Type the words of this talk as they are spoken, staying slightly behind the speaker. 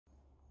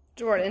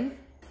Jordan,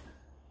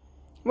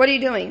 what are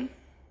you doing?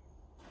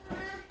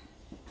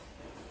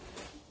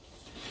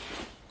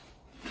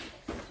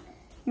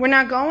 We're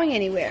not going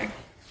anywhere.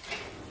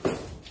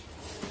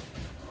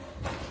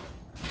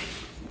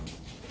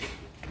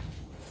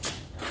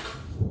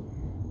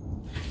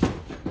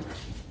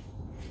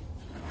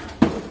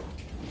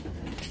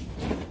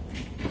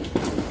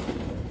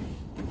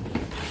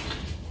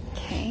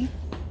 Okay.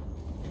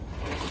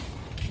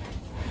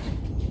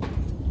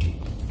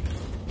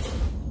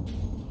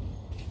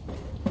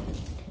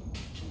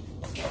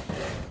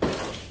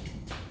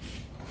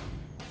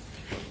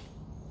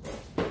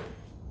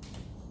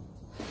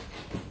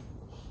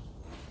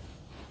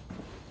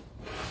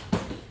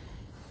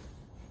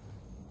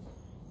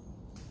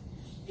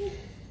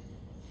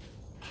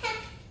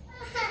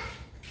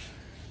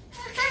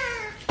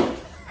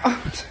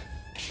 Oh,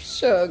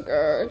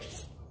 sugar.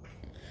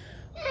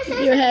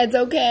 Your head's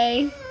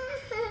okay?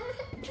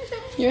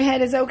 Your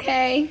head is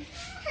okay?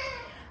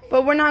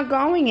 But we're not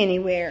going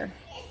anywhere.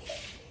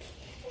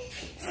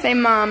 Say,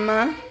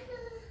 Mama,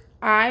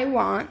 I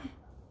want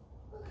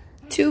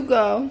to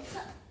go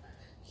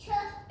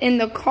in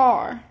the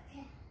car.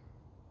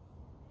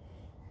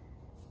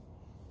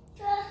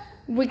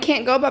 We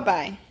can't go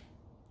bye-bye.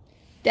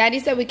 Daddy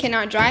said we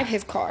cannot drive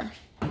his car.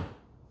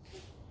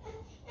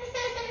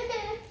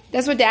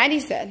 That's what Daddy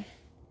said.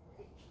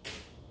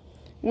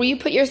 Will you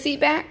put your seat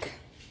back?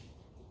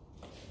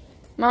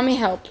 Mommy,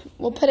 help.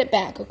 We'll put it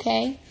back,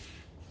 okay?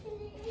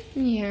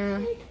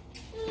 Yeah.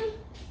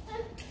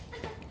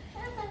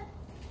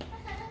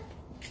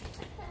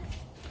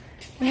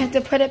 We have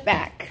to put it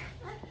back.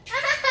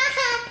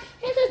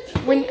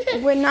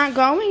 We're not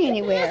going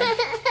anywhere.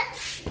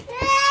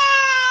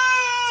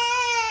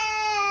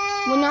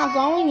 We're not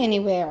going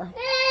anywhere.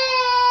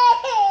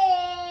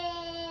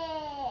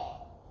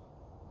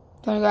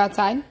 Do you want to go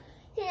outside?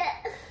 Yeah.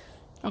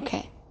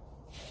 Okay.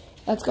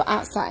 Let's go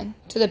outside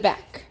to the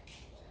back.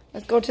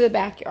 Let's go to the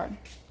backyard.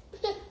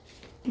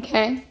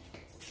 Okay?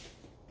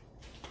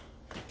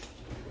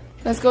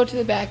 Let's go to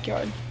the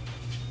backyard.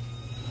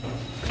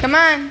 Come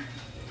on.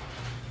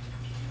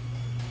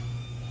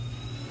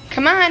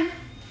 Come on.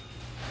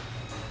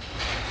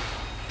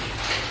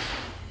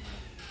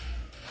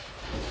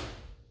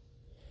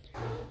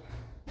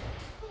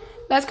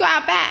 Let's go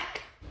out back.